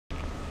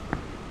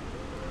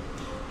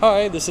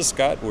Hi, this is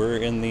Scott. We're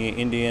in the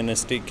Indiana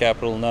State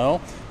Capitol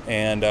now,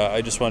 and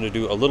I just wanted to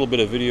do a little bit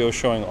of video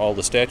showing all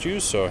the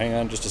statues, so hang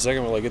on just a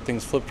second while I get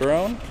things flipped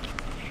around.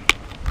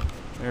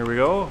 There we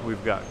go.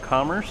 We've got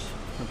Commerce.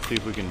 Let's see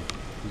if we can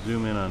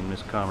zoom in on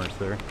Miss Commerce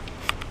there.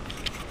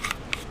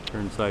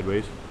 Turn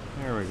sideways.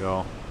 There we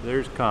go.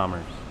 There's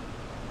Commerce.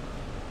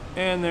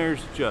 And there's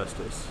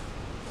Justice.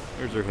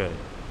 There's her head.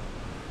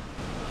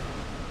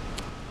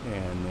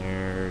 And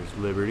there's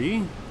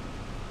Liberty.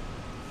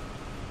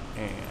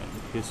 And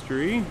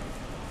History.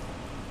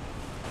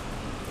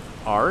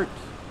 Art.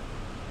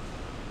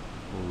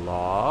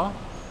 Law.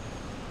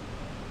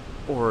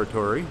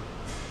 Oratory.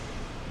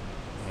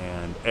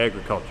 And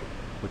Agriculture,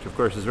 which of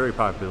course is very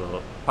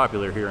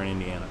popular here in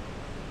Indiana.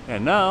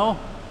 And now,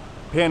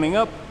 panning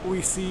up,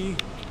 we see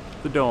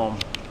the dome.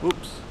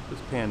 Oops,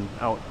 just pan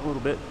out a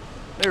little bit.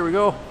 There we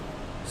go.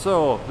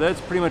 So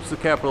that's pretty much the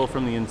Capitol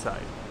from the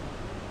inside.